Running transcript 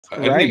I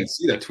didn't even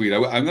see that tweet.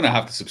 I'm going to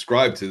have to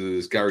subscribe to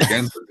this Gary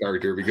Gensler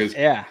character because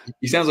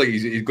he sounds like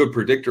he's a good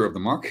predictor of the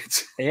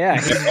markets. Yeah,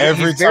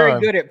 he's very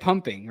good at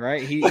pumping,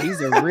 right?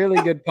 He's a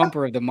really good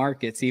pumper of the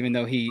markets, even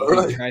though he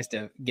tries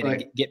to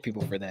get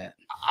people for that.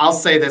 I'll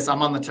say this: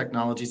 I'm on the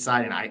technology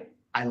side, and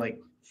I like,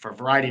 for a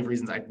variety of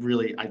reasons, I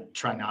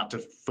try not to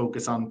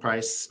focus on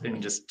price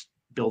and just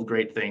build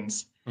great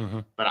things.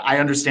 But I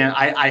understand.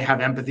 I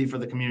have empathy for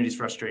the community's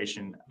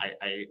frustration.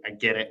 I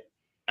get it.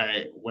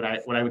 What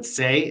I would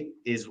say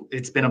is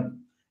it's been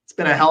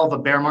a hell of a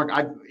bear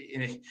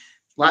market.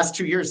 Last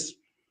 2 years,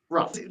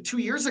 rough. 2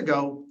 years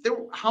ago,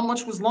 how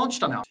much was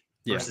launched on Algorand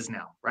versus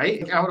now,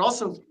 right? I would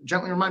also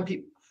gently remind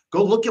people,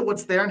 go look at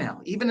what's there now.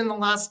 Even in the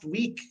last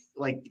week,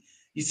 like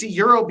you see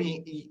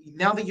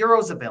now the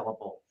euro's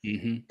available.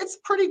 It's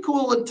pretty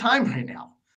cool in time right now.